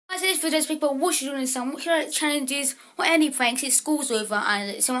video speak about what you're doing in some challenges or any pranks. It's school's over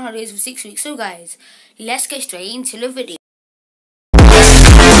and it's summer holidays for 6 weeks. So guys, let's get straight into the video.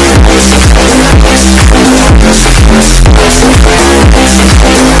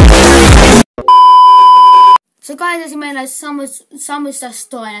 So guys, as you may know, summer's just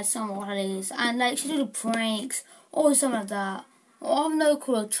starting at summer holidays, and like she do the pranks or something like that. Or I have no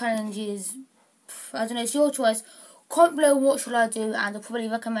clue challenges. I don't know, it's your choice. Comment below what should I do, and I'll probably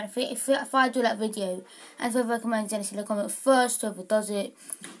recommend if I do that video, and if I recommend anything, I'll comment first whoever does it.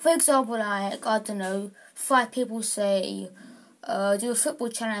 For example, like I don't know, 5 people say do a football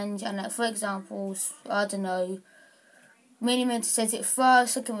challenge, and like for example, I don't know, Miniman says it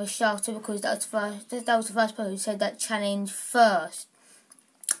first, second was Shelter because that was the first person who said that challenge first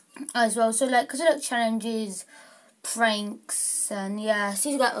as well. So like, because I like challenges, pranks, and yeah,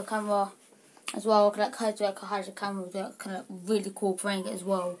 see you got the camera as well. Like I had the camera with that kind of really cool prank as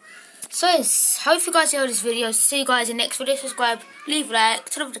well. So yes, hope you guys enjoyed this video. See you guys in the next video. Subscribe, leave a like,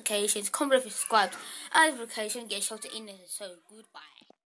 turn on notifications, comment if you subscribed, and notification get Shelter in there. So goodbye.